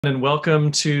And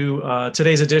welcome to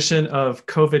today's edition of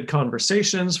COVID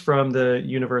Conversations from the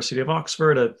University of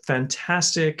Oxford, a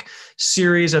fantastic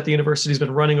series that the university has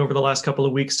been running over the last couple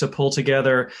of weeks to pull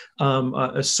together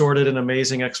assorted and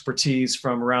amazing expertise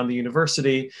from around the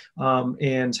university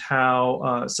and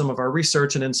how some of our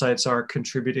research and insights are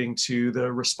contributing to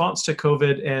the response to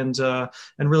COVID and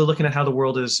really looking at how the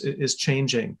world is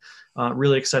changing.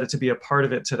 Really excited to be a part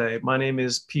of it today. My name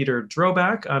is Peter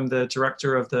Drobac. I'm the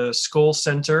director of the Skoll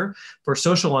Centre for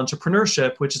Social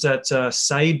Entrepreneurship, which is at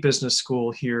Said Business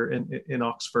School here in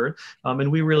Oxford. And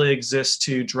we really exist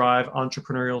to drive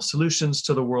entrepreneurial solutions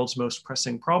to the world's most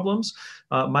pressing problems.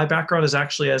 My background is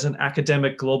actually as an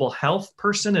academic global health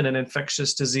person and an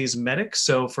infectious disease medic.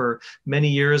 So for many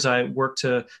years, I worked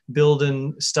to build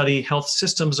and study health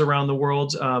systems around the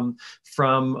world,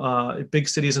 from big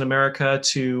cities in America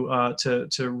to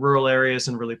rural areas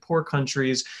and really poor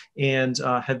countries, and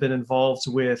have been involved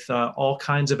with all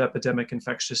kinds of epidemic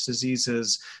infectious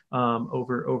diseases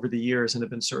over the years, and have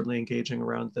been certainly engaging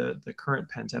around the current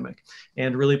pandemic.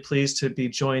 And really pleased to be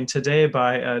joined today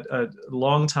by a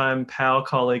longtime pal,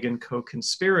 colleague, and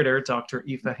co-conspirator, Dr.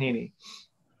 Aoife Haney.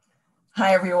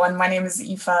 Hi, everyone. My name is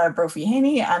Aoife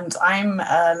Haney, and I'm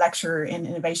a lecturer in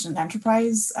innovation and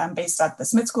enterprise based at the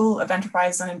Smith School of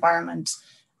Enterprise and Environment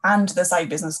and the Said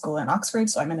Business School in Oxford.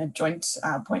 So I'm in a joint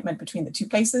appointment between the two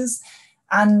places.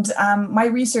 And my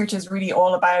research is really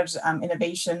all about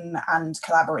innovation and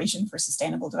collaboration for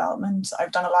sustainable development.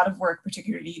 I've done a lot of work,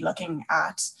 particularly looking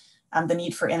at the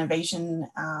need for innovation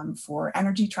for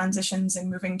energy transitions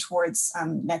and moving towards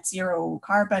net zero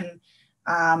carbon.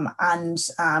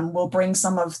 We'll bring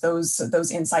some of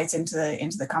those insights into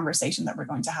the conversation that we're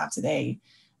going to have today.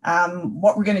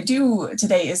 What we're going to do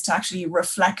today is to actually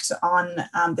reflect on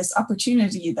this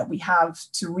opportunity that we have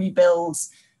to rebuild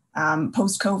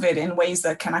post-COVID in ways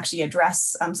that can actually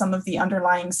address some of the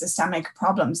underlying systemic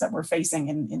problems that we're facing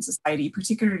in society,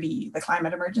 particularly the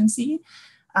climate emergency.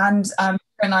 And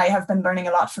I have been learning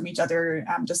a lot from each other,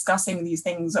 discussing these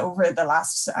things over the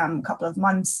last couple of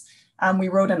months. We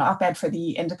wrote an op-ed for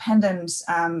The Independent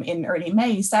in early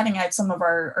May, setting out some of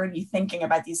our early thinking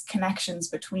about these connections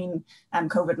between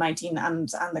COVID-19 and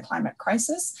the climate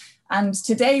crisis. And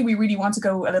today we really want to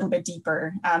go a little bit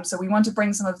deeper. So we want to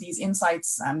bring some of these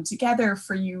insights together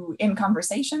for you in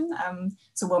conversation.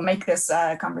 So we'll make this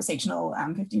conversational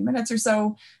 15 minutes or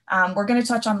so. We're going to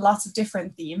touch on lots of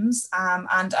different themes.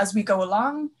 And as we go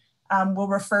along, we'll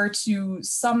refer to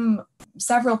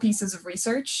several pieces of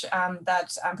research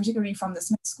that particularly from the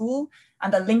Smith School,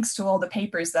 and the links to all the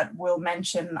papers that we'll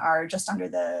mention are just under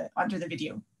the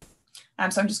video.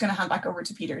 So I'm just going to hand back over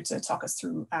to Peter to talk us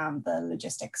through the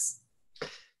logistics.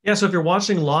 Yeah, so if you're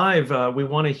watching live, we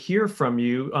want to hear from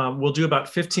you. We'll do about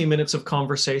 15 minutes of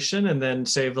conversation and then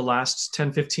save the last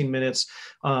 10, 15 minutes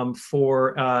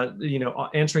for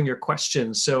answering your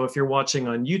questions. So if you're watching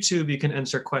on YouTube, you can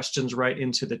enter questions right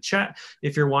into the chat.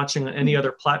 If you're watching on any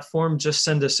other platform, just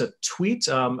send us a tweet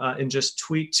and just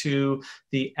tweet to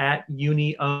the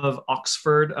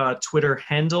 @UniOfOxford Twitter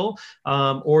handle,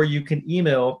 or you can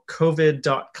email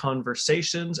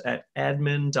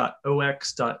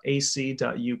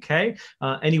covid.conversations@admin.ox.ac.uk.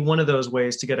 Any one of those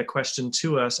ways to get a question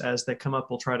to us as they come up.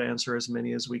 We'll try to answer as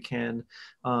many as we can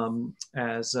when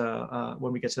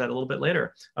we get to that a little bit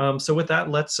later. So with that,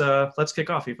 let's kick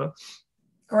off, Aoife.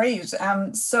 Great.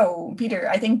 So Peter,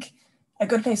 I think a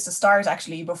good place to start,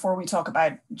 actually, before we talk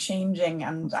about changing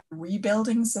and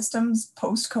rebuilding systems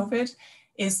post-COVID,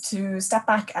 is to step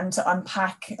back and to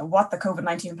unpack what the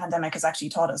COVID-19 pandemic has actually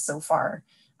taught us so far.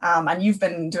 And you've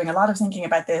been doing a lot of thinking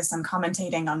about this and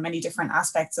commentating on many different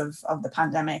aspects of the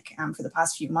pandemic for the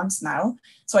past few months now.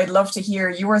 So I'd love to hear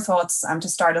your thoughts to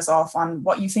start us off on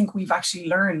what you think we've actually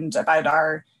learned about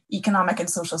our economic and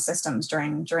social systems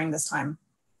during this time.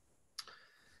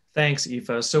 Thanks,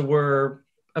 Aoife. So we're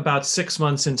about 6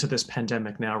 months into this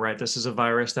pandemic now, right? This is a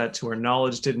virus that, to our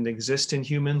knowledge, didn't exist in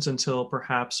humans until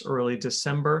perhaps early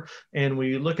December. And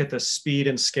we look at the speed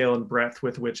and scale and breadth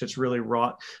with which it's really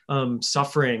wrought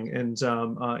suffering and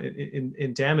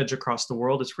in damage across the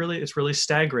world. It's really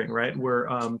staggering, right? We're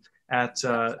at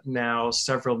now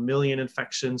several million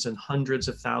infections and hundreds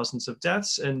of thousands of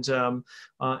deaths. And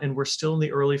we're still in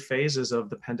the early phases of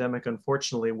the pandemic,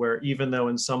 unfortunately, where even though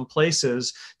in some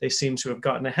places they seem to have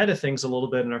gotten ahead of things a little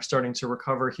bit and are starting to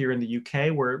recover here in the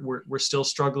UK, we're still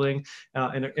struggling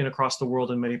in across the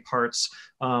world in many parts,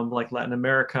 like Latin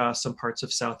America, some parts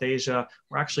of South Asia.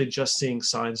 We're actually just seeing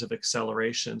signs of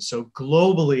acceleration. So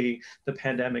globally, the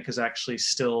pandemic is actually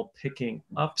still picking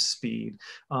up speed.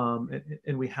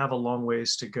 And we have a long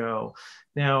ways to go.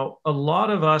 Now, a lot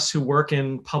of us who work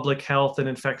in public health and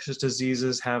infectious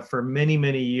diseases have for many,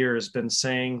 many years been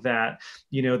saying that,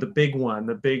 the big one,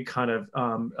 the big kind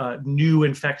of new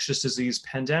infectious disease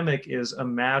pandemic is a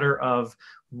matter of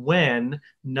when,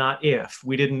 not if.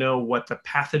 We didn't know what the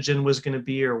pathogen was going to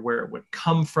be or where it would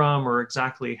come from or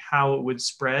exactly how it would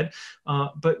spread.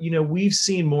 But we've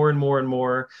seen more and more and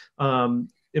more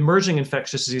emerging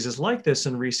infectious diseases like this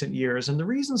in recent years. And the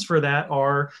reasons for that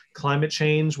are climate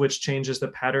change, which changes the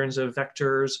patterns of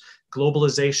vectors,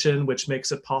 globalization, which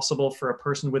makes it possible for a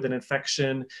person with an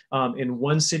infection in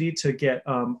one city to get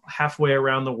halfway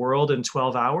around the world in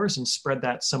 12 hours and spread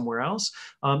that somewhere else.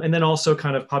 And then also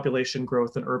kind of population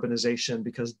growth and urbanization,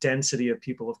 because density of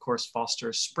people, of course,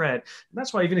 fosters spread. And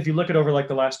that's why even if you look at over like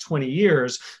the last 20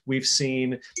 years, we've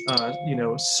seen,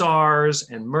 SARS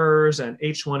and MERS and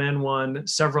H1N1,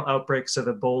 several outbreaks of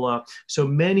Ebola. So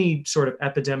many sort of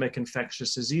epidemic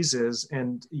infectious diseases.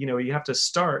 And, you have to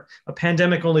start, a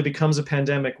pandemic only becomes a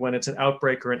pandemic when it's an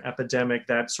outbreak or an epidemic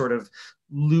that sort of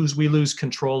we lose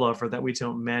control of, or that we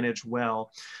don't manage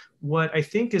well. What I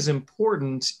think is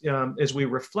important as we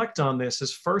reflect on this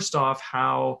is, first off,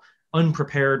 how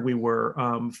unprepared we were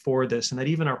for this, and that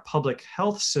even our public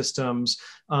health systems,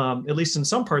 at least in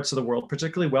some parts of the world,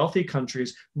 particularly wealthy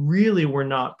countries, really were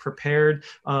not prepared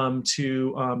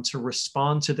to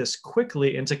respond to this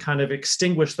quickly and to kind of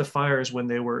extinguish the fires when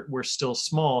they were still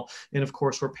small. And of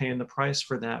course, we're paying the price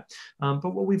for that.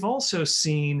 But what we've also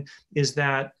seen is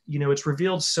that, it's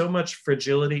revealed so much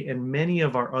fragility in many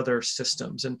of our other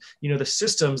systems. And, the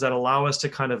systems that allow us to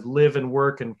kind of live and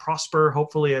work and prosper,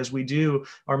 hopefully as we do,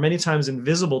 are many times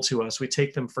invisible to us. We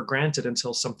take them for granted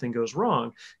until something goes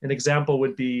wrong. An example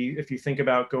would be if you think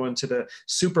about going to the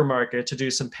supermarket to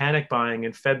do some panic buying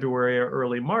in February or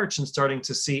early March and starting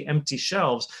to see empty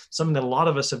shelves, something that a lot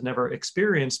of us have never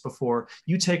experienced before.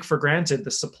 You take for granted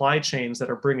the supply chains that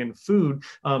are bringing food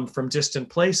from distant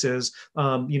places,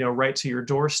 right to your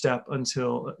doorstep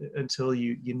until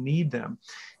you need them.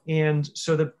 And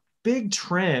so the big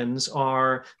trends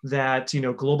are that,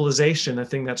 globalization, the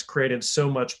thing that's created so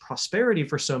much prosperity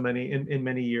for so many in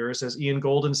many years, as Ian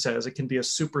Golden says, it can be a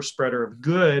super spreader of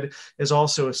good, is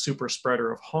also a super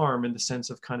spreader of harm in the sense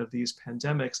of kind of these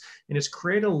pandemics. And it's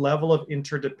created a level of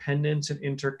interdependence and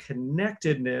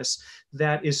interconnectedness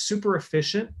that is super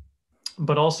efficient,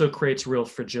 but also creates real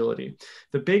fragility.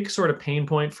 The big sort of pain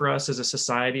point for us as a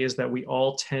society is that we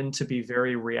all tend to be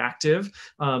very reactive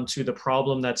to the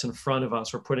problem that's in front of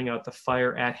us. We're putting out the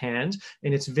fire at hand,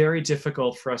 and it's very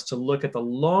difficult for us to look at the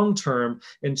long term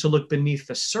and to look beneath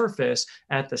the surface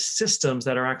at the systems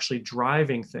that are actually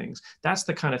driving things. That's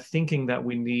the kind of thinking that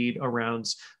we need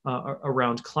around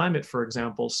climate, for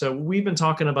example. So we've been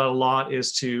talking about a lot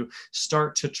is to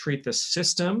start to treat the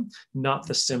system, not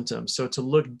the symptoms. So to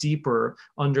look deeper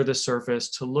under the surface,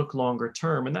 to look longer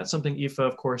term. And that's something, Aoife,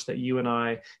 of course, that you and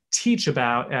I teach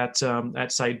about at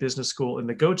Site Business School in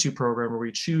the Go-To program, where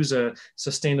we choose a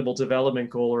sustainable development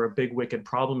goal or a big wicked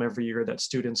problem every year that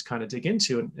students kind of dig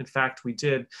into. And in fact, we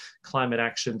did climate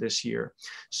action this year.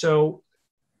 So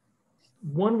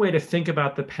one way to think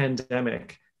about the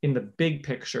pandemic in the big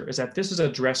picture is that this is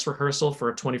a dress rehearsal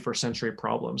for 21st century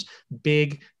problems,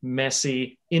 big,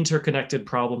 messy, interconnected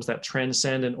problems that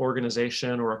transcend an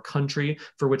organization or a country,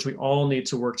 for which we all need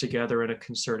to work together in a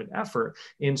concerted effort.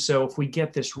 And so if we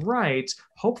get this right,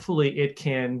 hopefully it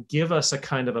can give us a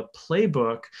kind of a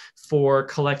playbook for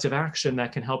collective action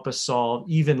that can help us solve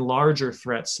even larger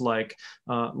threats like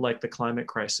the climate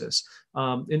crisis.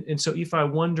 And so, Aoife, I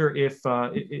wonder if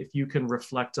you can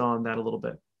reflect on that a little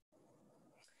bit.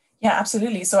 Yeah,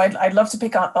 absolutely. So I'd love to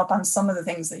pick up on some of the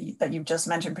things that you've just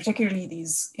mentioned, particularly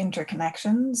these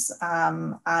interconnections.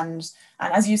 And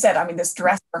as you said, I mean, this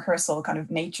dress rehearsal kind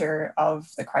of nature of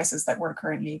the crisis that we're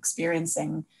currently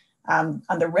experiencing, and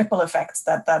the ripple effects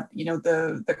that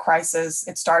the crisis,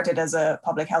 it started as a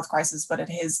public health crisis, but it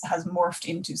has morphed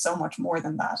into so much more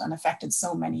than that and affected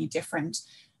so many different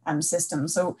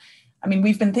systems. So, I mean,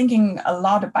 we've been thinking a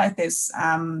lot about this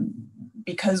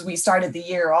because we started the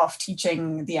year off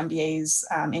teaching the MBAs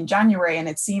in January, and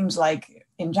it seemed like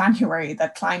in January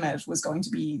that climate was going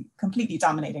to be completely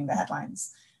dominating the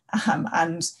headlines.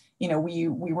 And we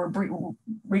were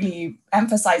really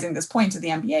emphasizing this point to the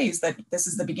MBAs that this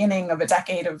is the beginning of a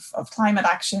decade of climate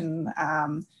action.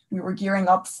 We were gearing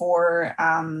up for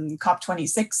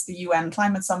COP26, the UN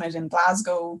Climate Summit in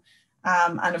Glasgow.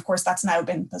 And of course, that's now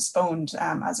been postponed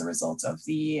as a result of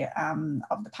the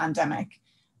pandemic.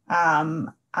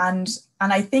 And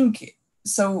I think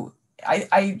so.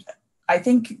 I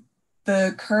think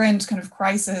the current kind of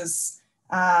crisis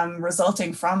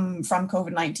resulting from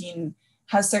COVID-19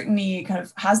 has certainly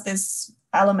has this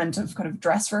element of kind of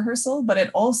dress rehearsal, but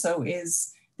it also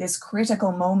is this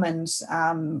critical moment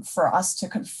for us to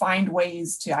kind of find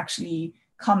ways to actually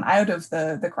come out of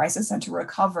the crisis and to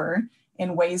recover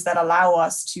in ways that allow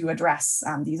us to address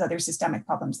these other systemic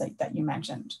problems that you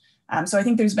mentioned. So I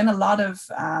think there's been a lot of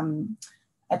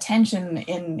attention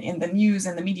in the news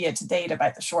and the media to date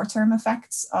about the short-term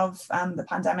effects of the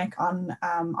pandemic on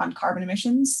carbon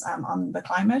emissions, on the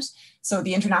climate. So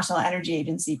the International Energy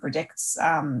Agency predicts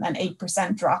an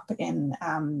 8% drop in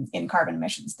carbon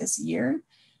emissions this year.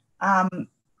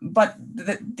 But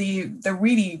the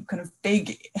really kind of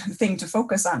big thing to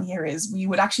focus on here is we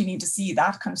would actually need to see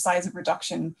that kind of size of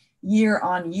reduction year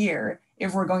on year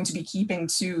if we're going to be keeping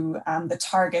to the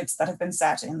targets that have been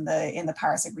set in the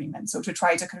Paris Agreement. So to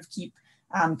try to kind of keep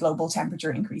global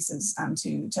temperature increases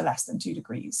to less than 2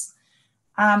 degrees.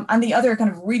 And the other kind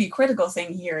of really critical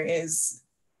thing here is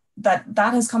that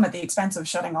has come at the expense of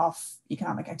shutting off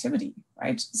economic activity,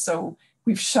 right? So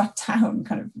we've shut down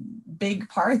kind of big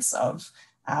parts of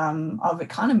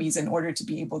economies in order to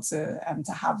be able to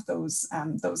have those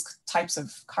types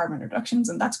of carbon reductions,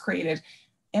 and that's created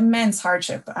immense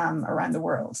hardship around the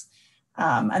world.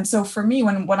 And so for me,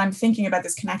 when I'm thinking about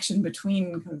this connection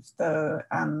between kind of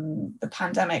the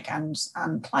pandemic and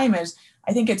climate,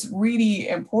 I think it's really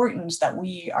important that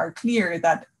we are clear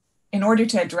that in order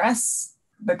to address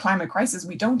the climate crisis,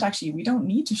 we don't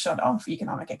need to shut off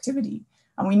economic activity.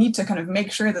 And we need to kind of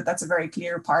make sure that that's a very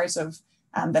clear part of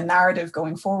the narrative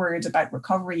going forward about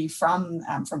recovery from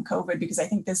COVID, because I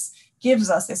think this gives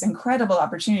us this incredible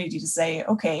opportunity to say,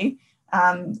 okay,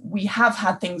 we have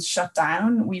had things shut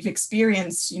down. We've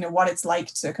experienced, what it's like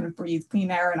to kind of breathe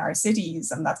clean air in our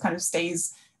cities, and that kind of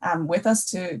stays with us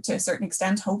to a certain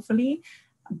extent, hopefully.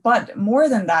 But more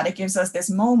than that, it gives us this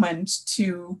moment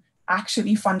to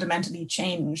actually fundamentally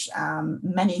change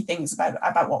many things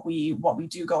about what we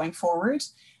do going forward.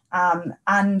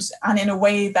 And in a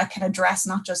way that can address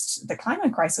not just the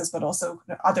climate crisis, but also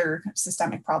other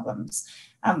systemic problems.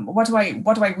 What do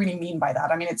I really mean by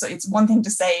that? I mean, it's one thing to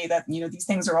say that these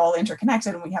things are all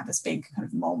interconnected and we have this big kind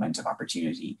of moment of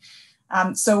opportunity.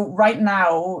 So right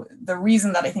now, the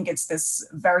reason that I think it's this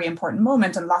very important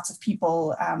moment, and lots of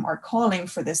people are calling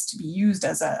for this to be used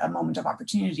as a moment of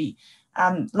opportunity.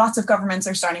 Lots of governments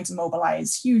are starting to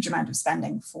mobilize huge amount of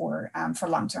spending for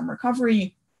long-term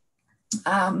recovery.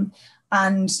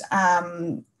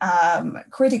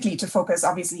 Critically to focus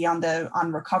obviously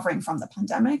on recovering from the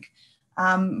pandemic.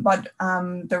 But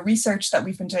the research that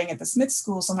we've been doing at the Smith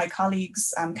School, so my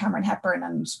colleagues Cameron Hepburn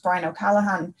and Brian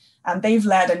O'Callaghan, they've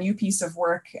led a new piece of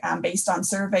work based on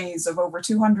surveys of over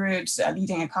 200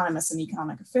 leading economists and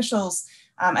economic officials.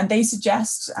 And they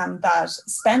suggest that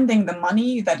spending the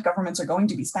money that governments are going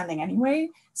to be spending anyway,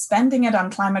 spending it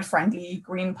on climate-friendly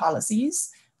green policies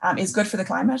is good for the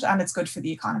climate and it's good for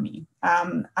the economy.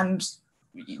 And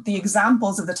the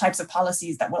examples of the types of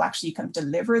policies that will actually kind of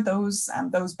deliver those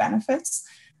benefits.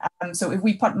 So if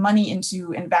we put money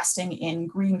into investing in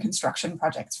green construction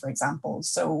projects, for example,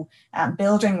 so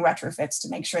building retrofits to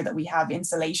make sure that we have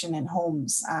insulation in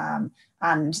homes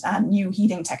and new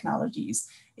heating technologies.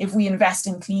 If we invest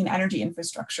in clean energy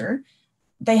infrastructure,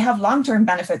 they have long-term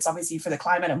benefits, obviously, for the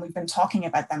climate, and we've been talking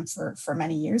about them for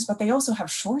many years, but they also have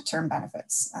short-term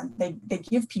benefits, and they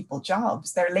give people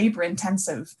jobs. They're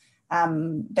labor-intensive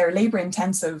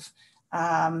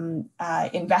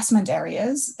investment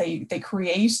areas. They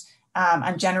create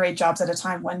and generate jobs at a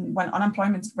time when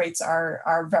unemployment rates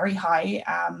are very high,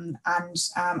 and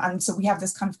so we have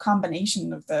this kind of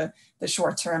combination of the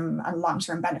short-term and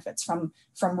long-term benefits from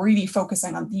really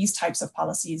focusing on these types of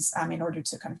policies in order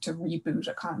to kind of to reboot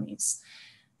economies.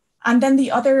 And then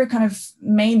the other kind of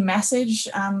main message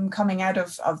coming out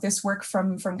of this work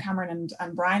from Cameron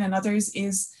and Brian and others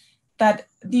is that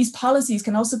these policies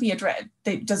can also be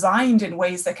designed in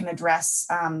ways that can address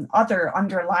other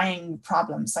underlying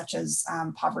problems, such as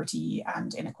poverty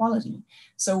and inequality.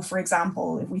 So, for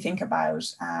example, if we think about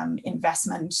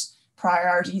investment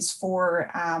priorities for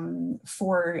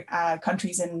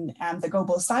countries in the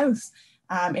global south,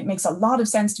 it makes a lot of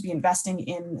sense to be investing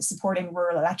in supporting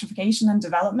rural electrification and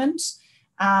development.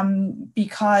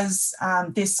 Because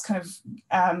this kind of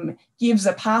gives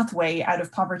a pathway out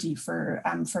of poverty for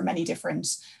many different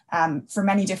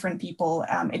people.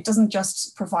 It doesn't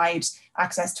just provide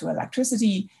access to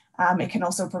electricity. It can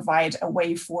also provide a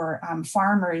way for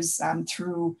farmers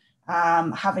through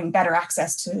having better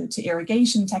access to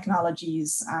irrigation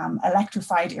technologies,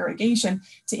 electrified irrigation,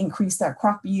 to increase their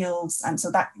crop yields, and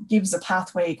so that gives a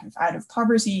pathway kind of out of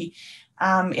poverty.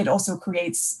 It also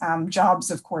creates jobs,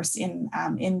 of course, in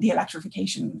the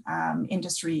electrification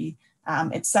industry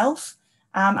itself.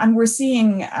 And we're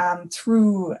seeing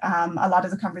through a lot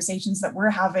of the conversations that we're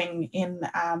having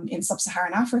in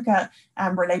sub-Saharan Africa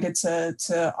related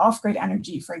to off-grid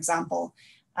energy, for example,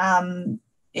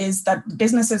 is that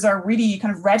businesses are really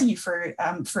kind of ready for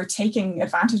taking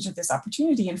advantage of this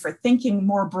opportunity and for thinking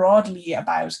more broadly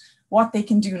about what they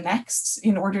can do next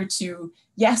in order to,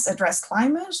 yes, address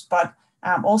climate, but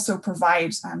also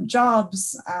provide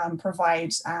jobs,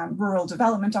 provide rural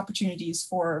development opportunities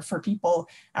for people,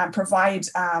 and provide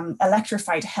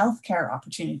electrified healthcare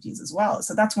opportunities as well.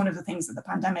 So that's one of the things that the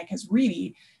pandemic has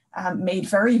really made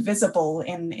very visible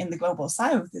in the global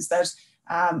south, is that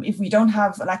if we don't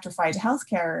have electrified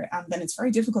healthcare, then it's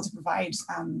very difficult to provide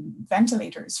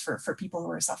ventilators for people who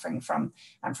are suffering from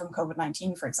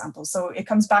COVID-19, for example. So it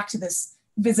comes back to this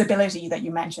visibility that you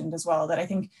mentioned as well, that I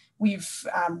think we've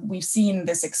seen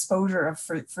this exposure of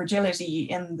fragility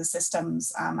in the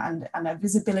systems and a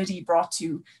visibility brought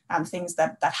to things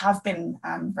that have been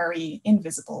very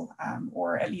invisible,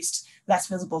 or at least less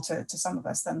visible to some of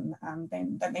us than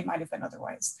they might have been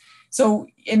otherwise. So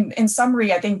in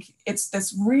summary, I think it's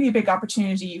this really big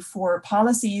opportunity for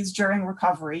policies during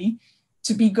recovery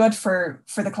to be good for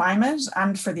the climate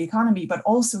and for the economy, but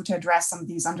also to address some of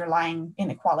these underlying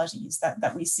inequalities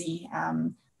that we see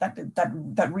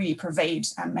that really pervade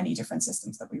many different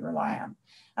systems that we rely on.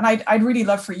 And I'd really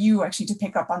love for you actually to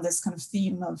pick up on this kind of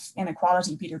theme of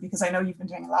inequality, Peter, because I know you've been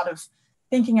doing a lot of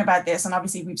thinking about this, and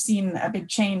obviously we've seen a big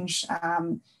change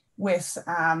with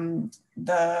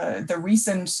the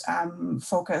recent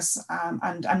focus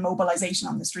and mobilization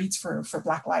on the streets for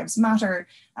Black Lives Matter.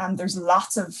 There's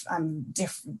lots of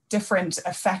different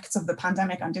effects of the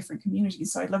pandemic on different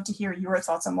communities. So I'd love to hear your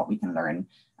thoughts on what we can learn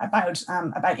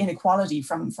about inequality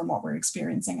from what we're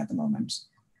experiencing at the moment.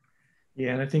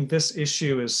 Yeah, and I think this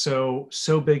issue is so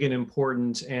big and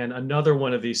important, and another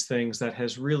one of these things that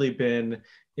has really been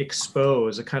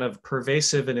exposed, a kind of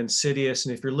pervasive and insidious,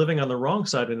 and if you're living on the wrong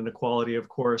side of inequality, of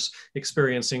course,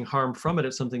 experiencing harm from it,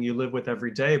 it's something you live with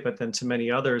every day, but then to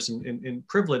many others in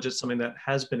privilege, it's something that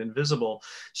has been invisible.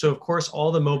 So of course,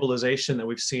 all the mobilization that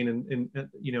we've seen in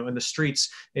the streets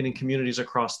and in communities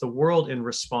across the world in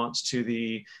response to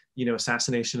the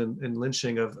assassination and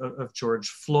lynching of George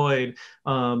Floyd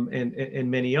and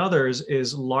many others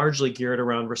is largely geared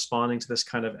around responding to this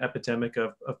kind of epidemic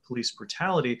of police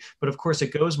brutality. But of course,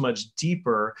 it goes much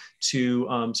deeper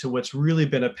to what's really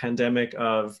been a pandemic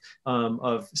of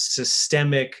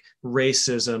systemic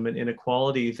racism and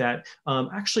inequality that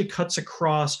actually cuts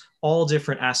across all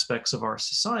different aspects of our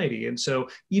society. And so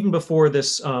even before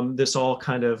this all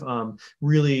kind of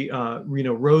really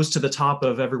rose to the top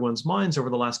of everyone's minds over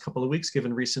the last couple of weeks,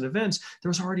 given recent events, there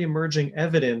was already emerging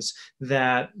evidence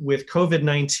that with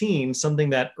COVID-19, something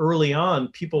that early on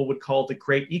people would call the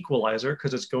great equalizer,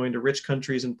 because it's going to rich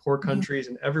countries and poor countries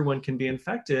and everyone can be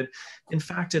infected. In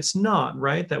fact, it's not,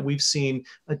 right? That we've seen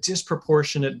a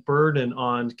disproportionate burden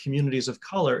on communities of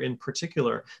color in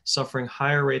particular, suffering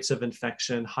higher rates of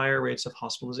infection, higher rates of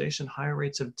hospitalization, higher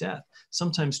rates of death,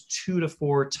 sometimes 2 to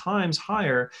 4 times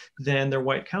higher than their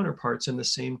white counterparts in the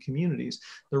same communities.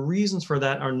 The reasons for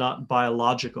that are not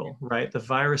biological, right? The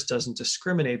virus doesn't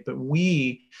discriminate, but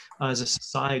we as a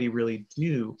society really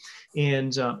do.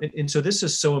 And so this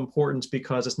is so important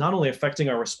because it's not only affecting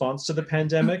our response to the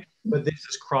pandemic, but this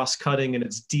is cross-cutting and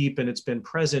it's deep and it's been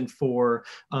present for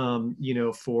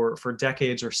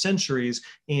decades or centuries.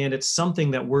 And it's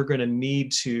something that we're going to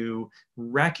need to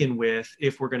reckon with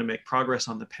if we're going to make progress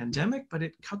on the pandemic, but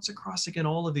it cuts across again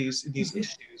all of these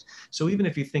issues. So even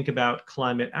if you think about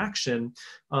climate action,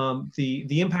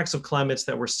 the impacts of climates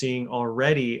that we're seeing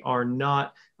already are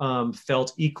not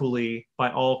felt equally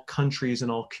by all countries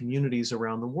and all communities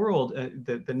around the world.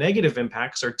 The negative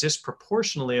impacts are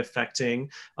disproportionately affecting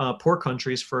poor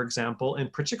countries, for example,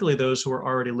 and particularly those who are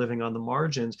already living on the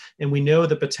margins. And we know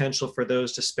the potential for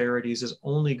those disparities is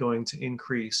only going to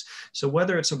increase. So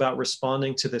whether it's about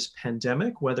responding to this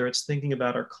pandemic, whether it's thinking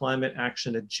about our climate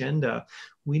action agenda,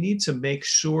 we need to make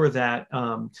sure that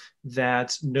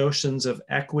that notions of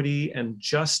equity and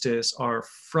justice are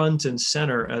front and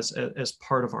center as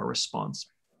part of our response.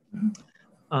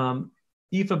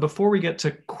 Aoife, before we get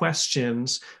to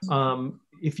questions,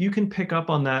 if you can pick up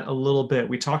on that a little bit.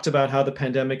 We talked about how the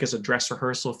pandemic is a dress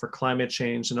rehearsal for climate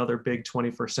change and other big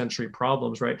 21st century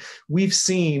problems, right? We've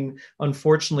seen,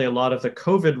 unfortunately, a lot of the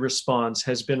COVID response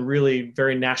has been really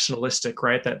very nationalistic,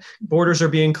 right? That borders are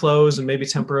being closed and maybe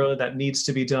temporarily that needs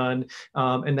to be done.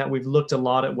 And that we've looked a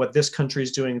lot at what this country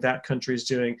is doing, that country is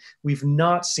doing. We've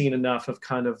not seen enough of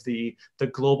kind of the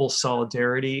global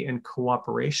solidarity and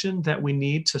cooperation that we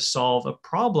need to solve a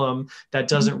problem that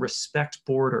doesn't respect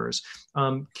borders.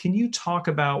 Can you talk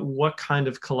about what kind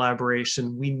of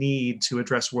collaboration we need to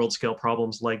address world scale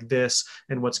problems like this,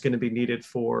 and what's going to be needed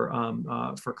for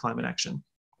climate action?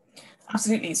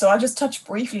 Absolutely. So I'll just touch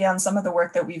briefly on some of the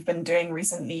work that we've been doing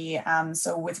recently.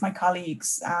 So with my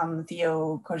colleagues,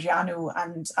 Theo Cogianu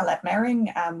and Alette Mering,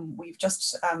 we've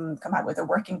just come out with a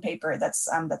working paper that's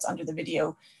under the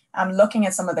video, looking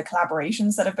at some of the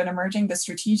collaborations that have been emerging, the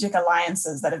strategic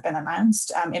alliances that have been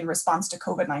announced in response to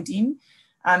COVID-19.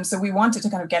 So we wanted to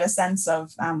kind of get a sense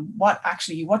of what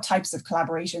types of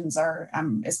collaborations are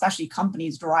especially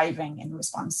companies driving in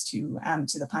response to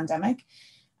the pandemic.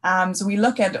 So we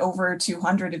look at over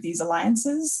 200 of these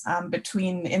alliances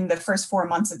in the first 4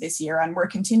 months of this year, and we're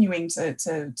continuing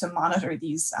to monitor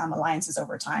these alliances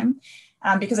over time,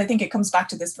 because I think it comes back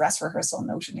to this dress rehearsal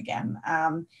notion again.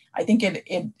 I think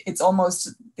it's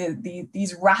almost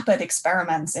these rapid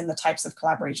experiments in the types of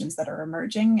collaborations that are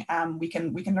emerging. We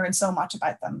can learn so much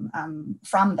about them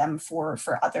from them for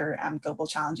other global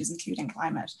challenges, including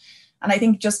climate. And I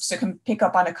think just to pick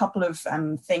up on a couple of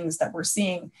things that we're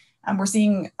seeing. We're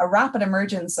seeing a rapid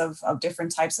emergence of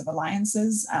different types of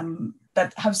alliances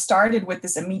that have started with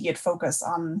this immediate focus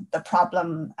on the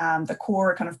problem, the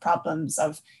core kind of problems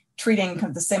of treating kind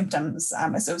of the symptoms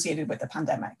associated with the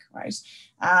pandemic, right?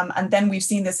 And then we've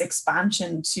seen this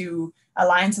expansion to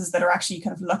alliances that are actually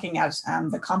kind of looking at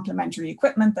the complementary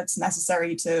equipment that's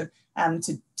necessary to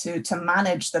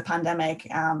manage the pandemic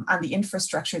and the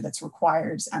infrastructure that's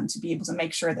required to be able to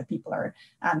make sure that people are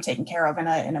taken care of in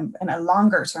a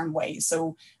longer term way.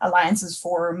 So alliances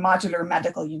for modular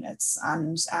medical units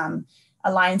and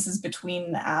alliances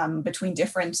between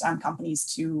different companies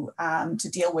to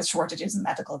deal with shortages in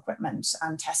medical equipment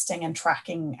and testing and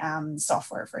tracking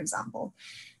software, for example.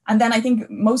 And then I think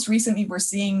most recently we're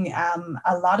seeing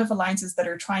a lot of alliances that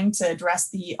are trying to address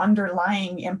the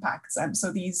underlying impacts.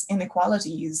 So these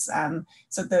inequalities,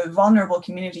 so the vulnerable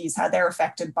communities, how they're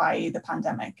affected by the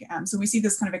pandemic. So we see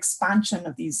this kind of expansion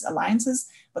of these alliances,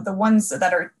 but the ones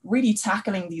that are really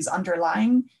tackling these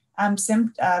underlying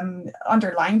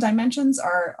dimensions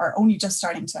are only just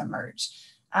starting to emerge.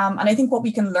 And I think what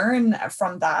we can learn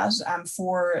from that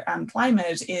for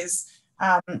climate is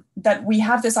that we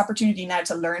have this opportunity now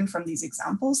to learn from these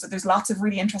examples. So there's lots of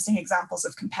really interesting examples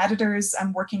of competitors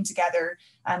working together.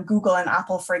 Google and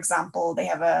Apple, for example, they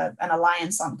have an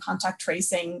alliance on contact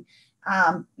tracing.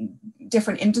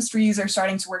 Different industries are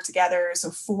starting to work together.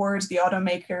 So Ford, the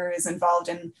automaker, is involved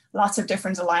in lots of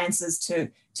different alliances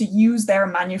to use their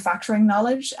manufacturing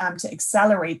knowledge to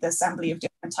accelerate the assembly of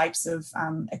different types of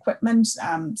equipment,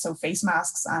 so face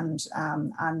masks and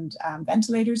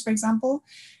ventilators, for example.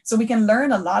 So we can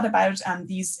learn a lot about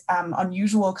these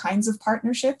unusual kinds of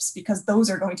partnerships, because those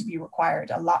are going to be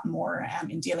required a lot more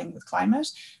in dealing with climate,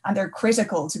 and they're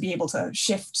critical to be able to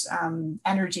shift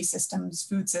energy systems,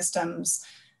 food systems.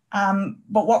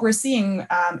 But what we're seeing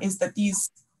is that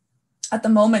at the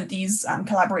moment, these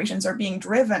collaborations are being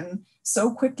driven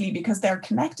so quickly because they're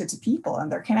connected to people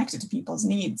and they're connected to people's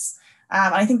needs.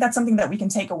 I think that's something that we can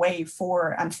take away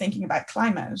for thinking about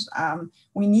climate.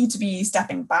 We need to be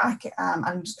stepping back,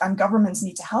 and governments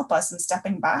need to help us in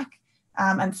stepping back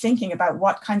and thinking about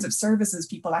what kinds of services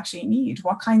people actually need.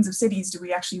 What kinds of cities do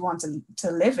we actually want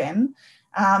to live in?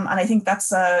 And I think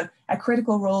that's a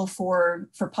critical role for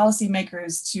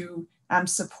policymakers to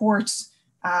support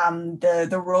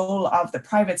the role of the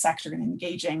private sector in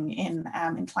engaging in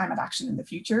climate action in the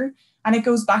future. And it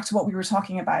goes back to what we were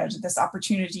talking about, this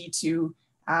opportunity to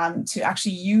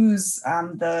actually use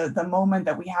the moment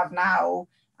that we have now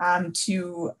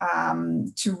to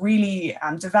really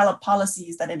develop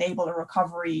policies that enable a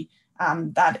recovery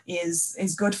that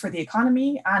is good for the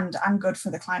economy and good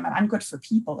for the climate and good for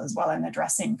people as well, in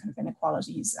addressing kind of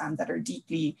inequalities that are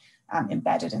deeply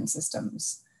embedded in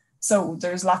systems. So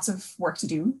there's lots of work to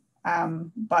do,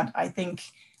 but I think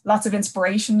lots of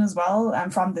inspiration as well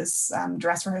from this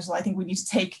dress rehearsal. I think we need to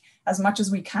take as much as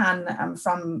we can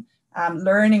from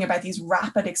learning about these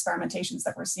rapid experimentations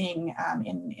that we're seeing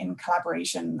in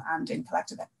collaboration and in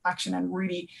collective action, and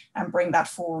really bring that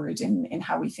forward in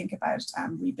how we think about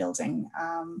rebuilding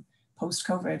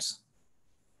post-COVID.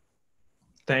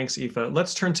 Thanks, Aoife.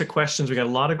 Let's turn to questions. We got a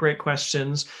lot of great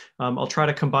questions. I'll try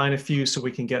to combine a few so we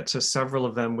can get to several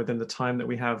of them within the time that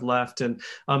we have left. And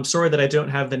I'm sorry that I don't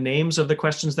have the names of the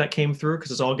questions that came through, because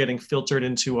it's all getting filtered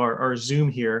into our Zoom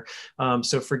here.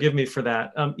 So forgive me for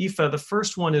that. Aoife, the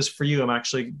first one is for you. I'm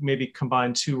actually maybe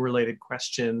combine two related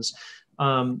questions.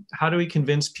 How do we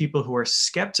convince people who are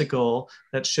skeptical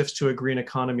that shifts to a green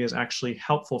economy is actually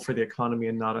helpful for the economy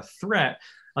and not a threat?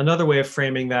 another way of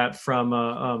framing that from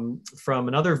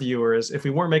another viewer is, if we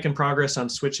weren't making progress on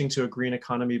switching to a green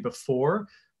economy before,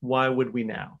 why would we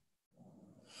now?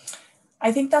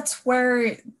 I think that's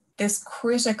where this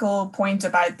critical point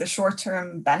about the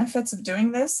short-term benefits of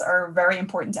doing this are very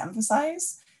important to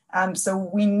emphasize. So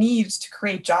we need to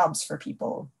create jobs for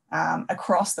people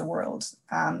across the world.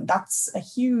 That's a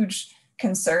huge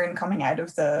concern coming out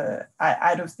of the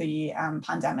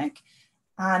pandemic.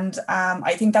 And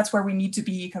I think that's where we need to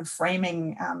be kind of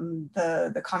framing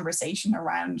the conversation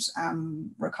around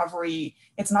recovery.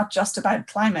 It's not just about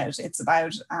climate. It's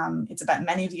about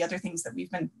many of the other things that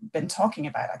we've been talking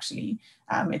about. Actually,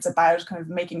 it's about kind of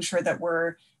making sure that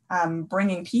we're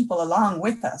bringing people along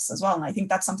with us as well. And I think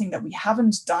that's something that we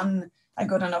haven't done a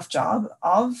good enough job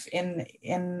of in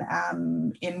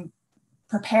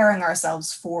preparing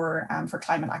ourselves for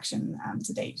climate action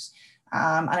to date.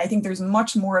 And I think there's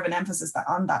much more of an emphasis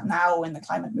on that now in the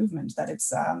climate movement, that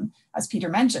it's, as Peter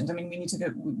mentioned, I mean,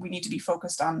 we need to be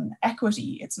focused on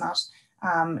equity. It's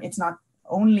not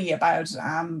only about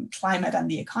climate and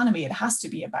the economy. It has to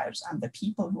be about the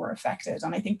people who are affected.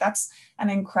 And I think that's an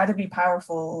incredibly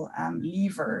powerful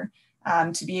lever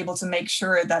to be able to make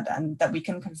sure that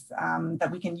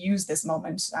we can use this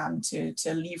moment to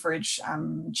leverage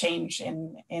change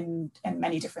in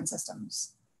many different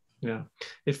systems. Yeah,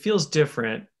 it feels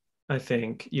different, I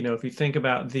think. If you think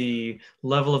about the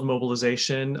level of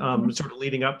mobilization sort of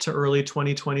leading up to early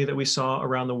 2020 that we saw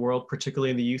around the world,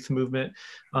 particularly in the youth movement,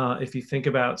 if you think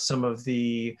about some of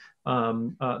the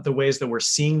ways that we're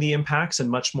seeing the impacts in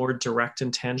much more direct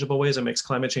and tangible ways, it makes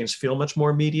climate change feel much more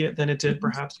immediate than it did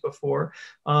perhaps before.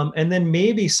 And then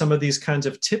maybe some of these kinds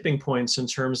of tipping points in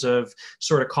terms of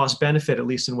sort of cost benefit, at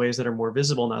least in ways that are more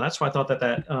visible now. That's why I thought that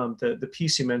the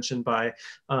piece you mentioned by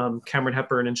Cameron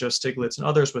Hepburn and Joe Stiglitz and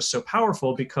others was so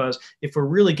powerful, because if we're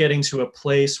really getting to a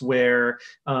place where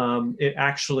it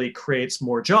actually creates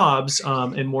more jobs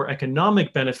and more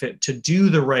economic benefit to do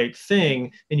the right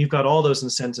thing, and you've got all those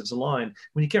incentives aligned,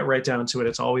 when you get right down to it,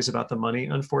 it's always about the money.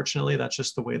 Unfortunately, that's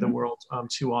just the way the world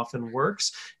too often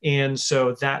works. And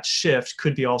so that shift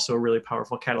could be also a really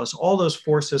powerful catalyst. All those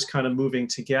forces kind of moving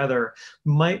together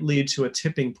might lead to a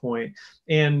tipping point.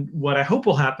 And what I hope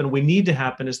will happen, we need to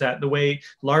happen, is that the way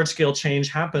large scale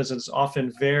change happens is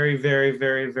often very, very,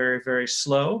 very, very, very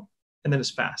slow, and then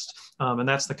it's fast. And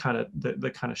that's the kind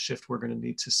of shift we're going to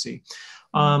need to see.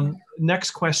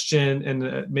 Next question,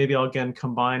 and maybe I'll again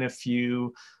combine a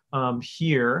few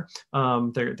here.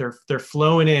 They're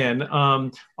flowing in.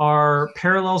 Are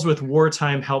parallels with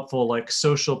wartime helpful, like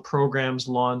social programs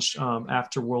launched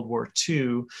after World War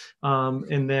II?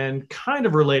 And then kind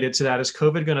of related to that, is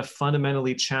COVID going to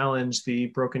fundamentally challenge the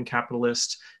broken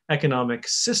capitalist economic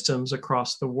systems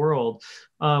across the world?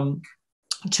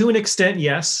 To an extent,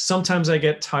 yes. Sometimes I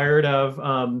get tired of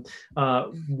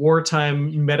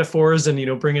wartime metaphors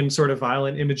and bringing sort of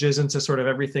violent images into sort of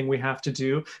everything we have to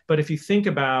do. But if you think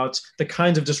about the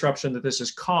kinds of disruption that this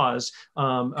has caused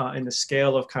and the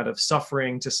scale of kind of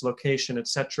suffering, dislocation, et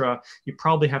cetera, you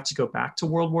probably have to go back to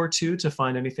World War II to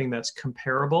find anything that's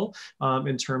comparable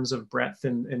in terms of breadth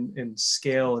and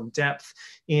scale and depth.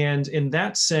 And in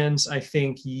that sense, I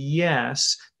think,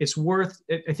 yes,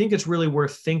 I think it's really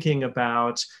worth thinking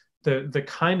about the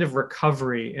kind of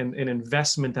recovery and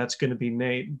investment that's going to be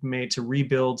made to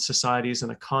rebuild societies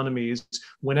and economies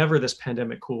whenever this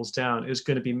pandemic cools down is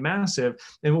going to be massive.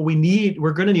 And what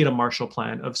we're going to need a Marshall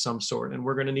Plan of some sort, and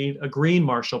we're going to need a green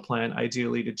Marshall Plan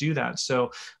ideally to do that.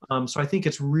 So I think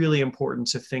it's really important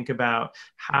to think about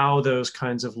how those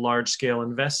kinds of large scale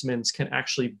investments can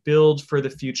actually build for the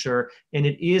future. And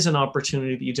it is an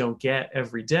opportunity that you don't get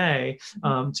every day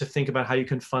to think about how you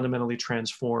can fundamentally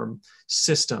transform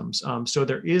systems. So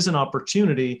there is an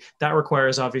opportunity that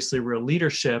requires obviously real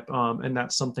leadership, and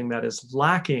that's something that is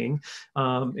lacking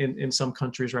in some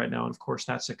countries right now. And of course,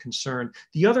 that's a concern.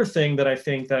 The other thing that I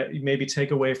think that you maybe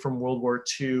take away from World War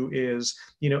II is,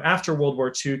 after World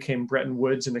War II came Bretton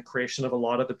Woods and the creation of a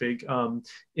lot of the big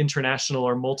international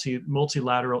or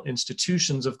multilateral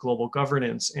institutions of global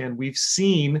governance. And we've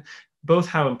seen both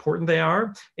how important they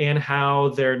are and how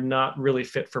they're not really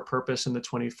fit for purpose in the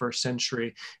 21st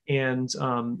century. And,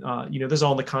 this is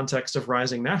all in the context of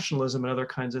rising nationalism and other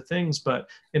kinds of things. But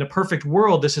in a perfect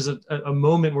world, this is a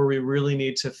moment where we really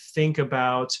need to think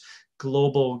about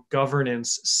global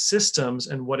governance systems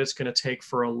and what it's going to take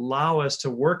for allow us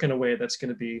to work in a way that's going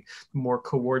to be more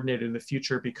coordinated in the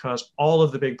future, because all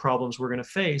of the big problems we're going to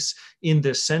face in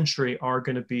this century are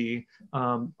going to be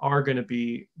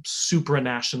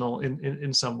supranational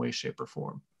in some way, shape, or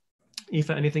form. Aoife,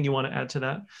 anything you want to add to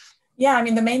that? Yeah, I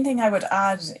mean, the main thing I would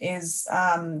add is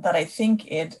that I think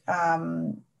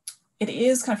it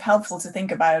is kind of helpful to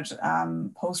think about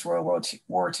post-World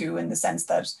War II in the sense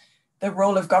that the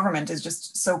role of government is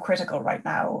just so critical right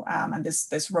now. And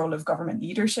this role of government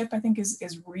leadership, I think,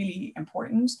 is really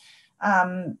important.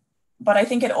 But I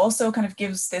think it also kind of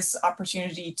gives this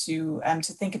opportunity to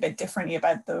think a bit differently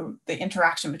about the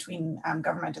interaction between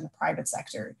government and the private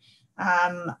sector.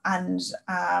 And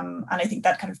I think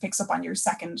that kind of picks up on your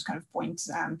second kind of point,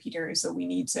 Peter. So we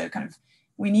need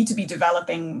to be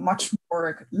developing much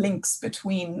more links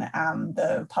between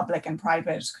the public and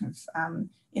private kind of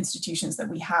institutions that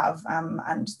we have,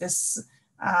 and this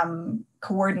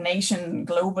coordination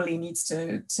globally needs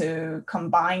to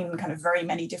combine kind of very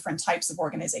many different types of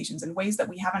organizations in ways that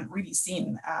we haven't really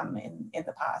seen in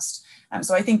the past.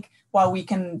 So I think while we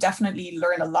can definitely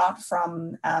learn a lot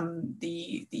from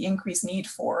the increased need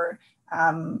for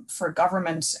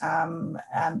government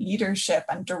leadership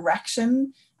and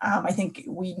direction, I think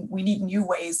we need new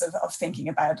ways of thinking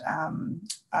about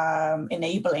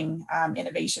enabling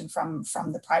innovation from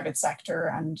the private sector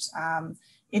and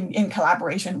in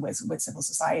collaboration with civil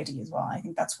society as well. I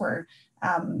think that's where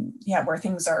where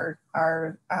things are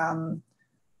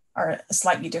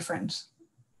slightly different.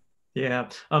 Yeah.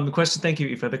 The question. Thank you,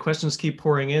 Aoife. The questions keep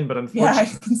pouring in, but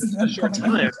unfortunately, it's a short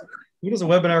time. It was a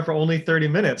webinar for only 30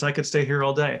 minutes. I could stay here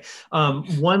all day.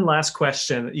 One last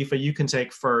question, Aoife, you can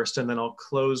take first, and then I'll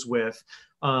close with,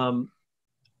 are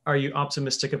you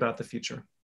optimistic about the future?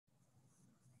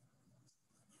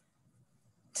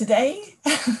 Today,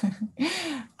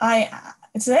 I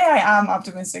am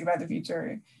optimistic about the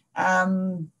future. I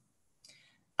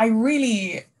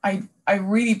really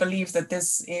believe that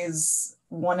this is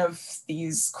one of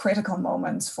these critical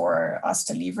moments for us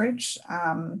to leverage,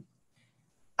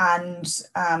 and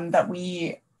that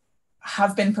we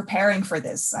have been preparing for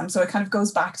this. So it kind of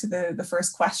goes back to the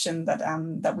first question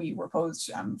that we were posed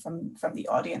from the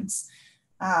audience.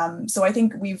 So I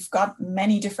think we've got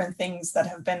many different things that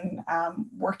have been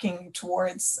working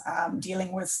towards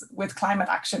dealing with climate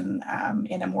action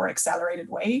in a more accelerated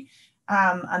way.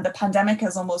 And the pandemic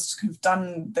has almost kind of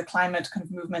done the climate kind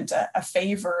of movement a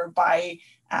favor by,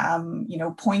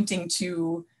 pointing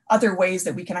to other ways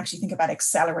that we can actually think about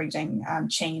accelerating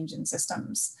change in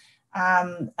systems.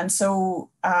 And so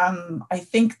I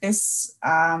think this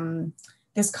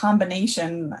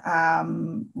combination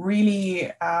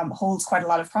really holds quite a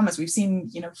lot of promise. We've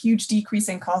seen, huge decrease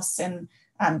in costs in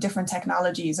different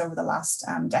technologies over the last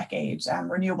decade,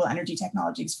 renewable energy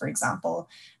technologies, for example.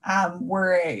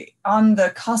 We're on the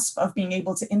cusp of being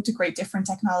able to integrate different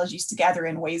technologies together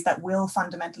in ways that will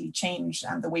fundamentally change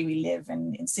the way we live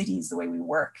in cities, the way we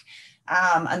work.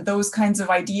 And those kinds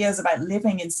of ideas about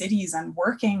living in cities and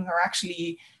working are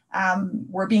actually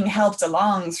we're being helped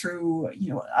along through,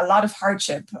 a lot of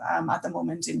hardship at the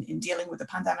moment in dealing with the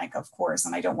pandemic, of course.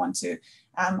 And I don't want to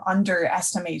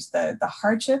underestimate the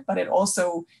hardship, but it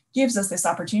also gives us this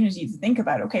opportunity to think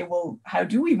about, okay, well, how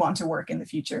do we want to work in the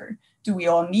future? Do we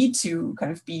all need to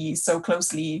kind of be so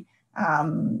closely,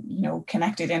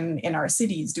 connected in our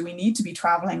cities? Do we need to be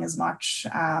traveling as much?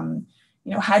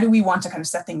 How do we want to kind of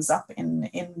set things up in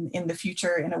the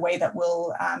future in a way that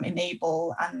will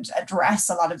enable and address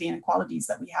a lot of the inequalities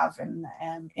that we have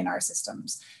in our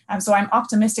systems? So I'm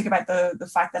optimistic about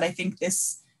the fact that I think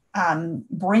this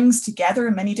brings together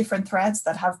many different threads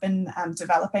that have been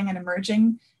developing and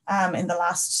emerging in the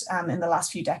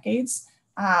last few decades.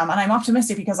 And I'm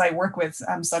optimistic because I work with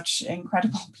such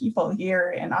incredible people here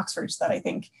in Oxford that I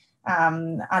think,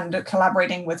 and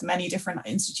collaborating with many different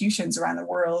institutions around the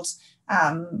world,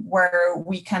 where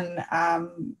we can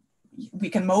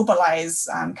mobilize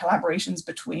collaborations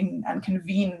between and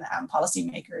convene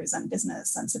policymakers and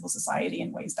business and civil society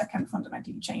in ways that can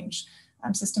fundamentally change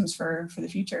systems for the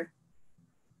future.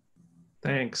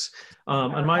 Thanks.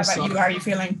 On my side, how are you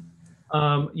feeling?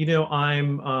 I'm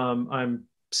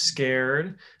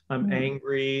scared, I'm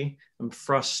angry, I'm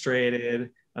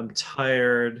frustrated, I'm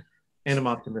tired, and I'm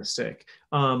optimistic.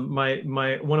 One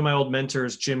of my old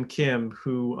mentors, Jim Kim,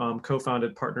 who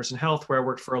co-founded Partners in Health, where I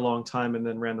worked for a long time and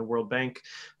then ran the World Bank,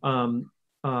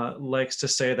 likes to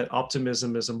say that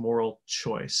optimism is a moral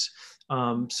choice.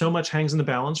 So much hangs in the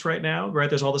balance right now, right?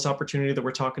 There's all this opportunity that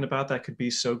we're talking about that could be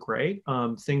so great.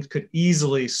 Things could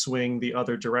easily swing the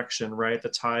other direction, right? The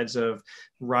tides of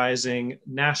rising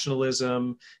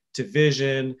nationalism,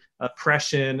 division,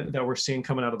 oppression that we're seeing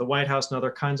coming out of the White House and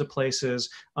other kinds of places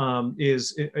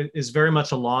is very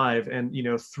much alive. And,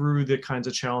 through the kinds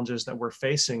of challenges that we're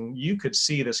facing, you could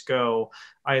see this go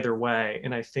either way.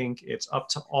 And I think it's up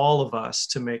to all of us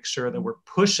to make sure that we're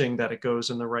pushing that it goes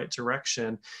in the right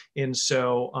direction. And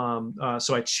so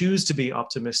I choose to be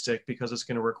optimistic because it's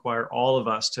going to require all of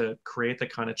us to create the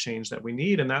kind of change that we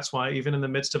need. And that's why even in the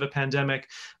midst of a pandemic,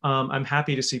 I'm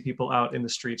happy to see people out in the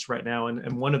streets right now.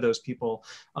 And one of those people,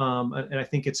 and I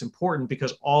think it's important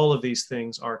because all of these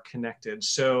things are connected.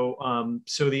 So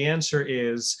the answer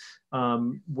is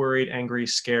worried, angry,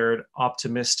 scared,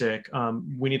 optimistic.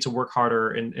 We need to work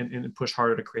harder and push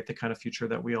harder to create the kind of future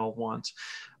that we all want.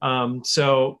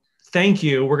 So thank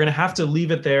you. We're going to have to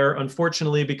leave it there,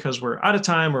 unfortunately, because we're out of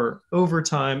time or over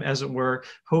time, as it were.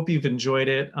 Hope you've enjoyed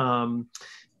it.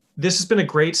 This has been a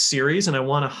great series, and I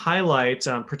want to highlight,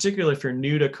 particularly if you're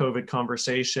new to COVID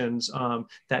conversations,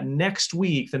 that next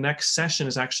week, the next session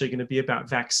is actually going to be about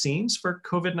vaccines for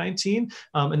COVID-19.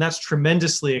 And that's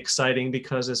tremendously exciting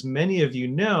because, as many of you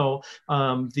know,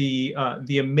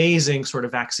 the amazing sort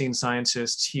of vaccine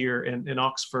scientists here in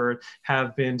Oxford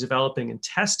have been developing and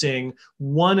testing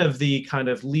one of the kind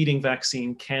of leading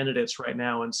vaccine candidates right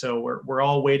now. And so we're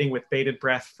all waiting with bated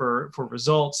breath for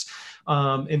results.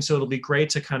 And so it'll be great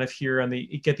to kind of hear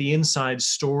get the inside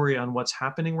story on what's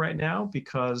happening right now,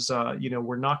 because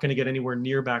we're not going to get anywhere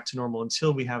near back to normal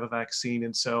until we have a vaccine.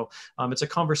 And so it's a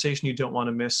conversation you don't want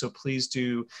to miss. So please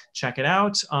do check it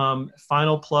out.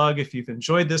 Final plug: if you've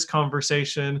enjoyed this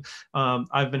conversation,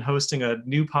 I've been hosting a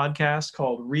new podcast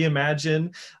called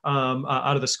Reimagine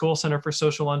out of the Skoll Centre for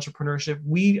Social Entrepreneurship.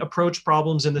 We approach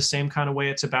problems in the same kind of way.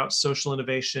 It's about social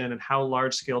innovation and how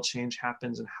large-scale change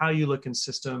happens and how you look in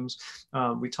systems.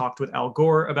 We talked with Al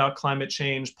Gore about climate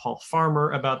change, Paul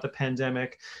Farmer about the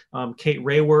pandemic, Kate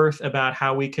Rayworth about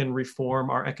how we can reform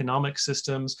our economic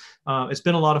systems. It's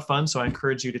been a lot of fun, so I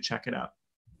encourage you to check it out.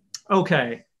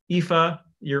 Okay, Aoife,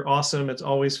 you're awesome. It's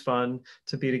always fun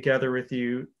to be together with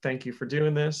you. Thank you for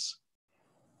doing this.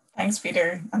 Thanks,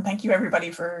 Peter. And thank you,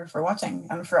 everybody, for watching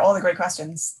and for all the great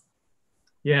questions.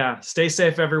 Yeah, stay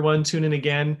safe, everyone. Tune in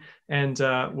again, and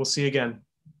we'll see you again.